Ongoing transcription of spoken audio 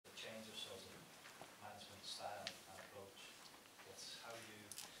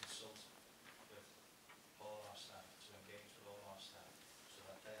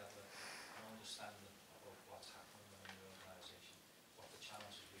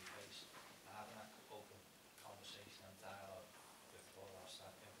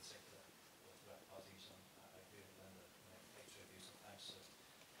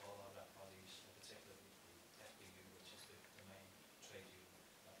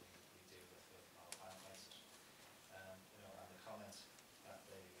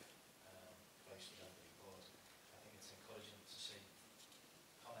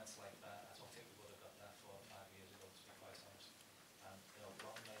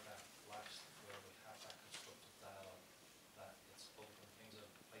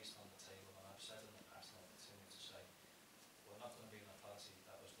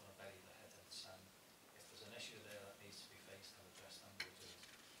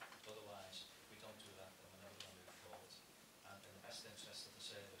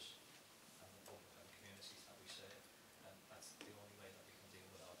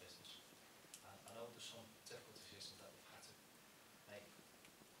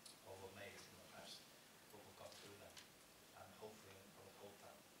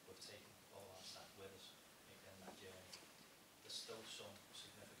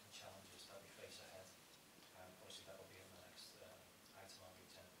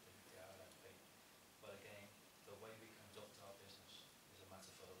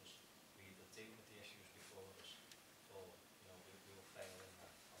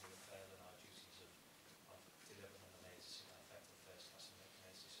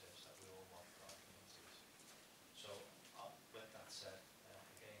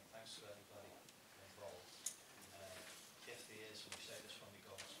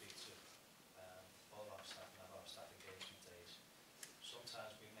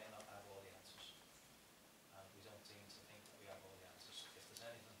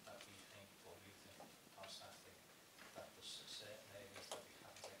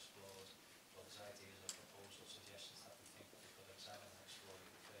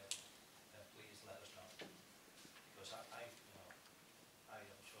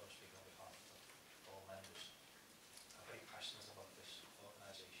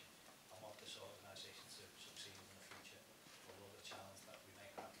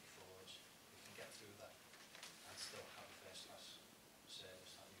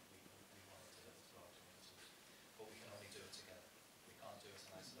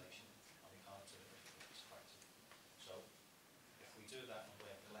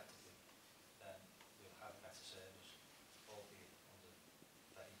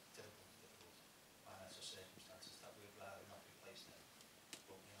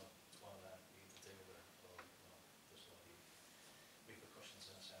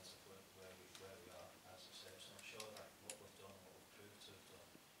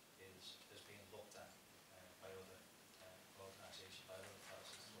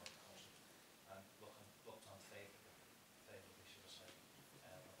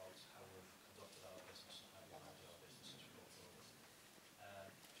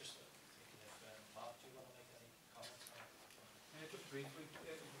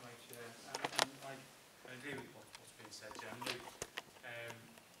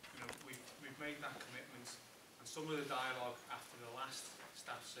some of the dialogue after the last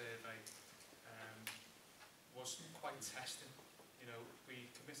staff survey was quite testing. You know,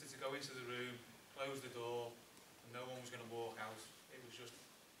 we committed to go into the room, close the door, and no one was going to walk out. It was just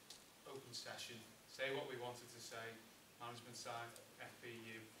open session, say what we wanted to say, management side,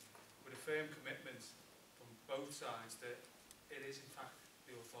 FBU, with a firm commitment from both sides that it is in fact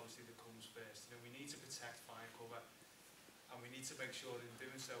the authority that comes first. You know, we need to protect fire cover, and we need to make sure that in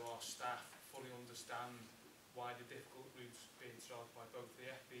doing so our staff fully understand why the difficult routes being trod by both the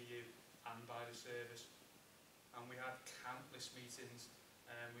FBU and by the service. And we had countless meetings.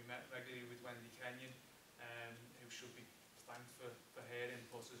 We met regularly with Wendy Kenyon, who should be thanked for her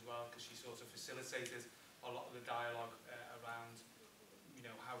input as well, because she sort of facilitated a lot of the dialogue around, you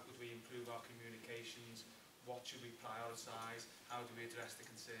know, how could we improve our communications, what should we prioritise, how do we address the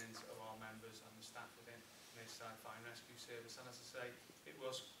concerns of our members and the staff within Merseyside Fire and Rescue Service. And as I say, it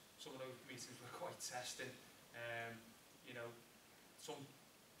was, some of those meetings were quite testing. You know, some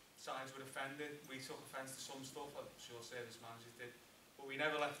sides were offended. We took offence to some stuff, I'm sure service managers did, but we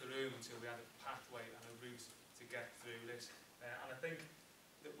never left the room until we had a pathway and a route to get through this. And I think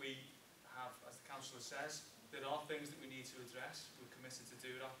that we have, as the councillor says, there are things that we need to address. We're committed to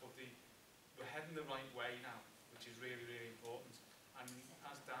do that, but we're heading the right way now, which is really, really important. And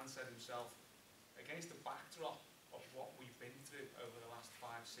as Dan said himself, against the backdrop of what we've been through over the last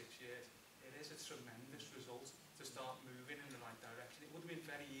 5-6 years, it is a tremendous result to start moving in the right direction. It would have been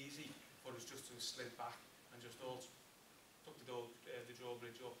very easy for us just to have slid back and just all took the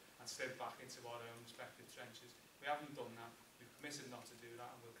drawbridge up and slid back into our own respective trenches. We haven't done that. We've committed not to do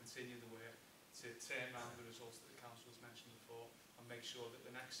that, and we'll continue the work to turn around the results that the council has mentioned before and make sure that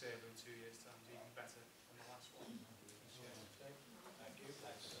the next survey in 2 years' time is even better than the last one. Thank you.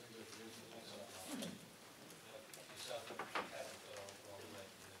 Thanks. Yourself and Kevin for all the way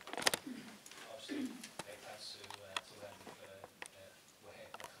to obviously thanks to them for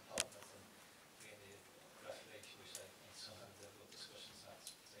working the component and being the referee, we say, in some of the difficult discussions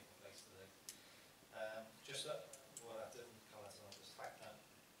that's taking place today. Just what I didn't comment on was the fact that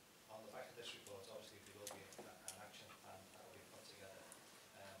on the back of this report, obviously there will be an action plan that will be put together,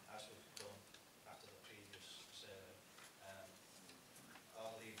 as we've done after the previous survey.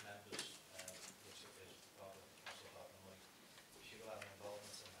 Our lead members, which is Robert, Councillor Bob and Mike, she will have an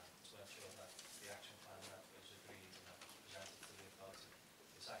involvement in that to ensure that the action plan that was agreed and that was presented to the authority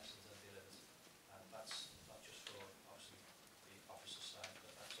is actioned and delivered. And that's not just for obviously the officer side,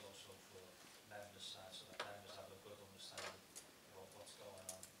 but that's also for members' side, so that members have a good understanding of what's going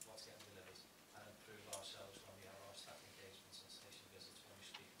on, what's getting delivered, and improve ourselves when we have our staff engagements and station visits, when we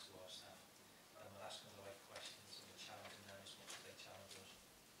speak to our staff. And we're asking the right questions and we're challenging them as much as they challenge us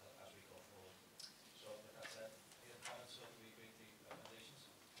as we go forward. So with that said, any comments, so we agree the recommendations?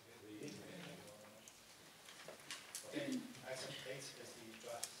 Okay, item 8 is the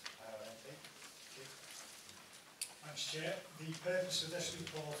draft IRMP. Thanks, Chair. The purpose of this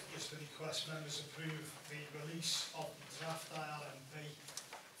report is to request members approve the release of the draft IRMP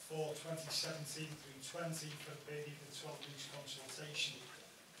for 2017 through 20 for a period of 12 weeks consultation,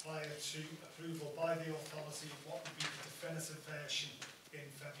 prior to approval by the authority of what would be the definitive version in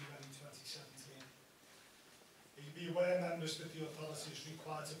February 2017. You'll be aware, members, that the authority is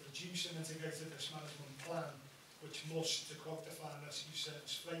required to produce an integrated risk management plan, which must, to quote the Fire and Rescue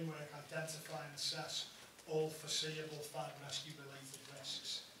Service framework, identify and assess all foreseeable fire and rescue related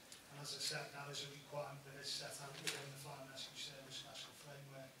risks. And as I said, that is a requirement that is set out within the Fire and Rescue Service National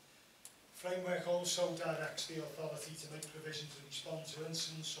Framework. Framework also directs the authority to make provision to respond to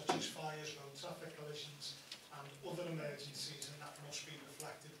incidents such as fires, road traffic collisions and other emergencies, and that must be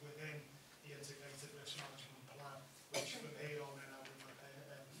reflected within the integrated risk management plan, which from here on in I would refer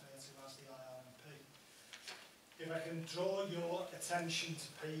to as the IRMP. If I can draw your attention to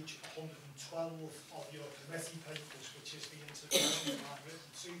page 112 of your committee papers, which is the introduction I've written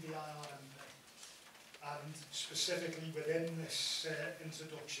to the IRMP, and specifically within this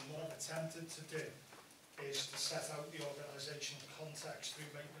introduction, what I've attempted to do is to set out the organisational context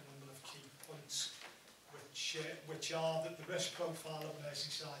through making a number of key points, which are that the risk profile of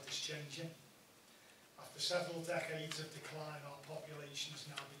Merseyside is changing. After several decades of decline, our population is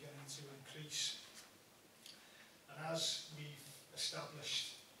now beginning to increase. And as we've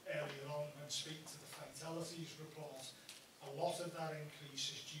established earlier on when speaking to the fatalities report, a lot of that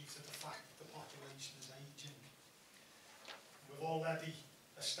increase is due to the fact that the population is ageing. We've already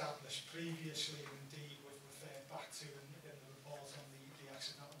established previously, and indeed we've referred back to in the report on the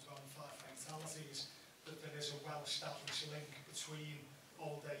accidental and fire fatalities, that there is a well-established link between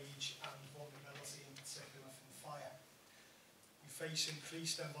old age and vulnerability, in particular from fire. We face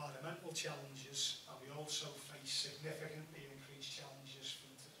increased environmental challenges, and we also face significantly increased challenges from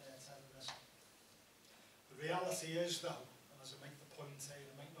terrorism. The reality is, though, and as I make the point here,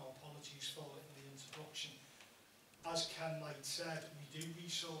 I make no apologies for it in the introduction, as Ken Knight said, we do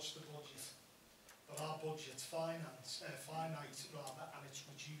resource the budget, but our budget's finite, and it's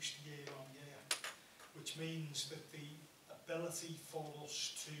reduced year on year, which means that the ability for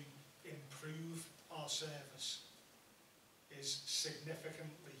us to improve our service is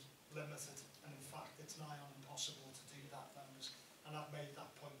significantly limited, and in fact it's nigh on impossible to do that, members, and I've made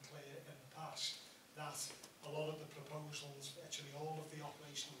that point clear in the past, that a lot of the proposals, actually all of the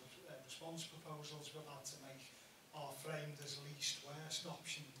operational response proposals we've had to make are framed as least worst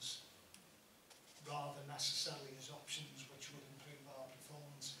options, rather necessarily as options which would improve our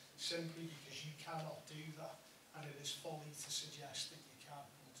performance, simply because you cannot do that, and it is folly to suggest that you can,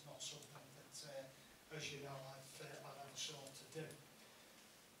 and it's not something that, as you know, I've ever sought to do.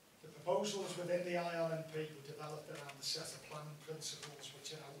 The proposals within the IRMP were developed around a set of planning principles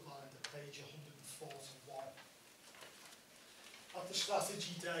which are outlined at page 141. At the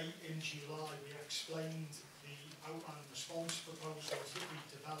strategy day in July, we explained the outline response proposals that we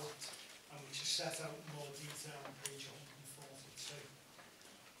developed, and which are set out in more detail on page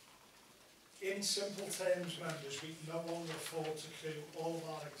 142. In simple terms, members, we can no longer afford to crew all of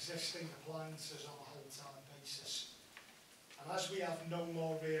our existing appliances on a whole-time basis. And as we have no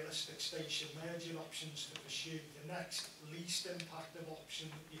more realistic station merging options to pursue, the next least impactful option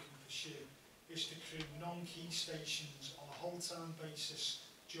that you can pursue is to crew non-key stations on a whole-time basis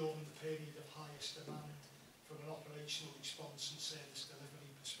during the period of highest demand from an operational response and service delivery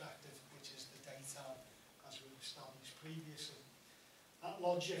perspective, which is the daytime, as we've established previously. That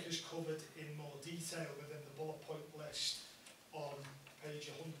logic is covered in more detail within the bullet point list on page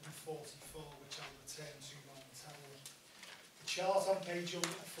 144, which I'll return to momentarily. The chart on page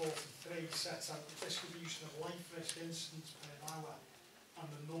 143 sets out the distribution of life risk incidents per hour and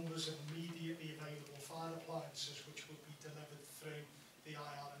the numbers of immediately available fire appliances which would be delivered through the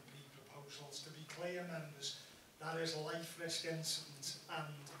IRMP proposals. To be clear, members, that is a life risk incident and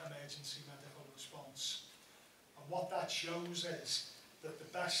emergency medical response. And what that shows is that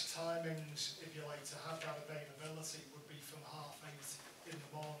the best timings, if you like, to have that availability would be from 8:30 in the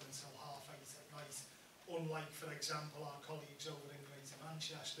morning till 8:30 at night. Unlike, for example, our colleagues over in Greater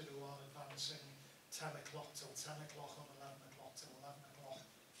Manchester who are advancing 10 o'clock till 10 o'clock or 11 o'clock till 11 o'clock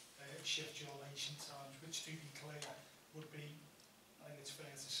shift duration times, which, to be clear, would be, I think it's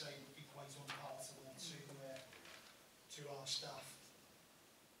fair to say, would be quite unpalatable to our staff.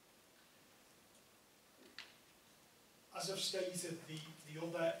 As I've stated, the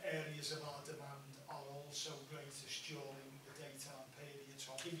other areas of our demand are also greatest during the daytime period.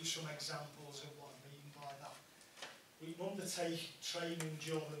 So I'll give you some examples of what I mean by that. We can undertake training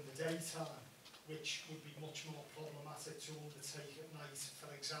during the daytime, which would be much more problematic to undertake at night.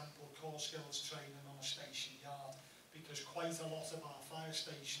 For example, core skills training on a station yard, because quite a lot of our fire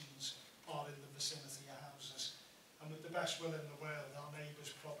stations are in the vicinity of houses. And with the best will in the world, our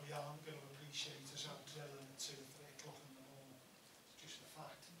neighbours probably aren't going to appreciate us out drilling at 2 or 3 o'clock in the morning. It's just a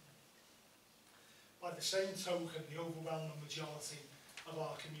fact. By the same token, the overwhelming majority of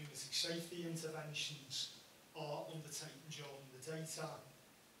our community safety interventions are undertaken during the daytime.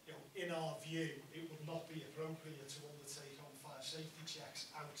 You know, in our view, it would not be appropriate to undertake on fire safety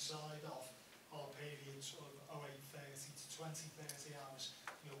checks outside of our periods of 08:30 to 20:30 hours.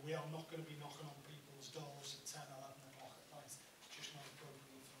 You know, we are not going to be knocking on people's doors at 10, 11 o'clock at night. It's just not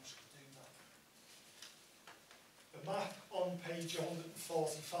appropriate for us to do that. The map on page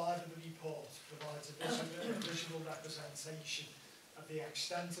 145 of the report provides a visual representation of the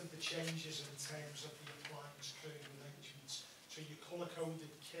extent of the changes in terms of the appliance crewing arrangements. So your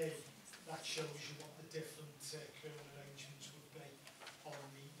colour-coded key, that shows you what the different crewing arrangements would be on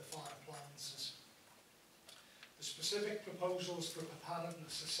the fire appliances. The specific proposals for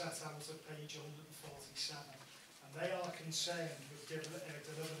preparedness are set out at page 147, and they are concerned with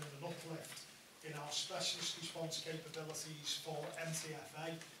delivering an uplift in our specialist response capabilities for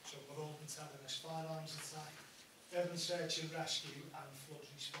MTFA, so Marauding Terrorist Firearms Attack, urban search and rescue, and flood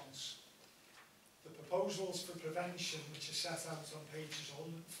response. The proposals for prevention, which are set out on pages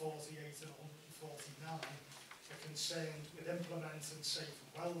 148 and 149, are concerned with implementing safe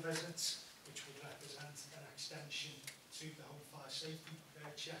and well visits, which would represent an extension to the home fire safety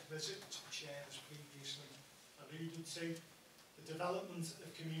check visit, which the Chair has previously alluded to, the development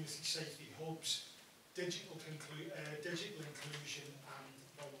of community safety hubs, digital inclusion and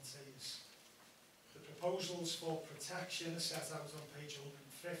volunteers. The proposals for protection are set out on page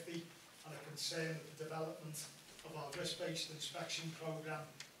 150 and are concerned with the development of our risk-based inspection programme,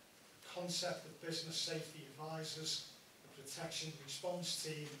 the concept of business safety advisors, the protection response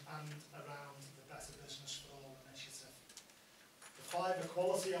team, and around the Better Business for All initiative. The 5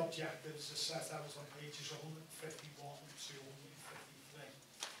 equality objectives are set out on pages 151 to 153.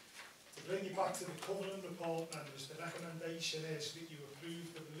 To bring you back to the Covenant report, members, the recommendation is that you approve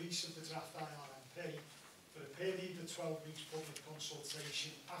the release of the draft IRMP for a period of 12 weeks public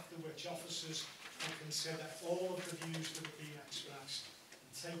consultation, after which officers will consider all of the views that have been expressed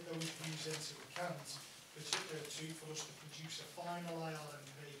and take those views into account, particularly for us to produce a final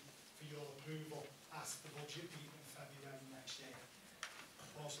IRMP for your approval at the budget meeting in February next year. Of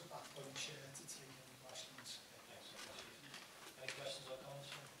course, at that point, Chair, to take any questions. Any questions or comments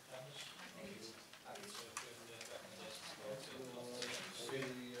from members? Happy to approve the recommendations to go to consultation.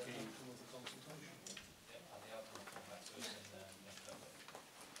 Yeah, and the outcome will come back to us in February.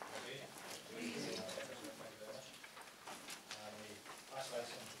 Okay. Thank you very much. Last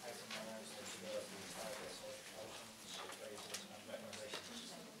item now is to go through the targets, options, appraisals and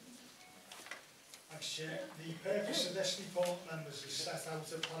recommendations. Thanks, Chair. The purpose of this report, members, is set out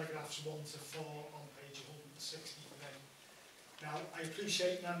at paragraphs 1 to 4 on page 163. Now, I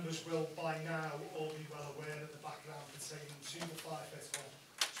appreciate members will by now all be well aware of the background pertaining to the fire-fit hall,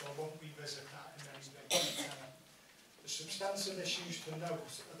 so I won't revisit that in any great detail. The substantive issues to note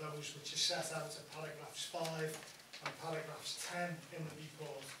are those which are set out at paragraphs 5 and paragraphs 10 in the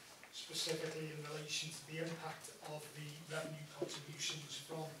report, specifically in relation to the impact of the revenue contributions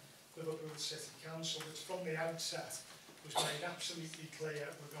from Liverpool City Council, which from the outset was made absolutely clear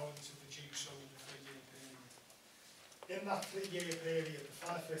we're going to reduce over the 3-year period. In that 3-year period, the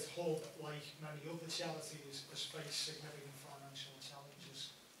Fire-Fit Hub, like many other charities, has faced significant financial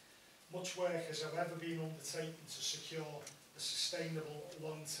challenges. Much work has, however, been undertaken to secure a sustainable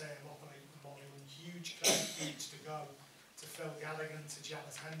long-term operating model, and huge credit needs to go to Phil Gallagher, to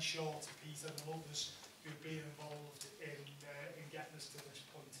Janet Henshaw, to Peter and others who've been involved in getting us to this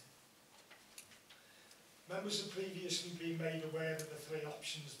point. Members have previously been made aware of the 3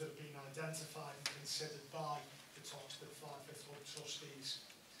 options that have been identified and considered by the Toxteth Fire-Fit Hub trustees.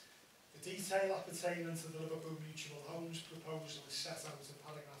 The detail appertaining to the Liverpool Mutual Homes proposal is set out in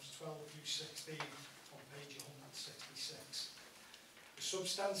paragraphs 12 through 16 on page 166. The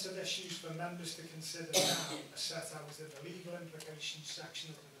substantive issues for members to consider now are set out in the legal implications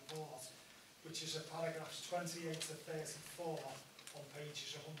section of the report, which is at paragraphs 28 to 34 on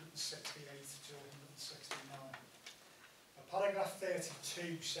pages 168 to 169. Paragraph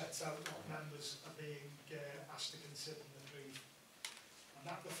 32 sets out what members are being asked to consider and approve, and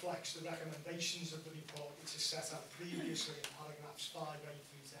that reflects the recommendations of the report, which is set out previously in paragraphs 5A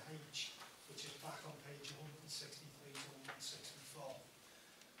through to H, which is back on page 163 to 164.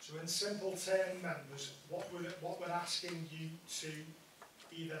 So in simple terms, members, what we're asking you to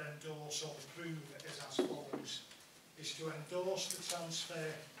either endorse or approve is as follows: is to endorse the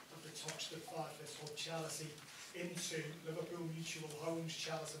transfer of the Toxteth Fire-Fit Hub charity into Liverpool Mutual Homes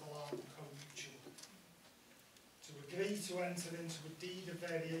Charitable Arm Co-Mutual, to agree to enter into a deed of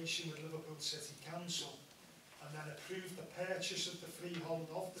variation with Liverpool City Council, and then approve the purchase of the freehold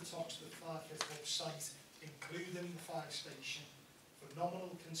of the Toxteth Fire-Fit Hub site, including the fire station, for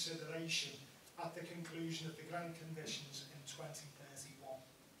nominal consideration at the conclusion of the grant conditions in 2031.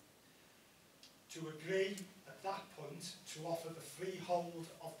 To agree at that point to offer the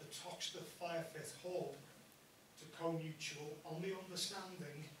freehold of the Toxteth Fire-Fit Hub to Co-Mutual on the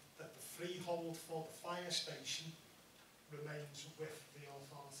understanding that the freehold for the fire station remains with the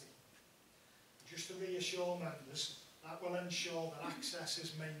authority. Just to reassure members, that will ensure that access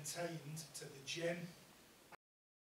is maintained to the gym,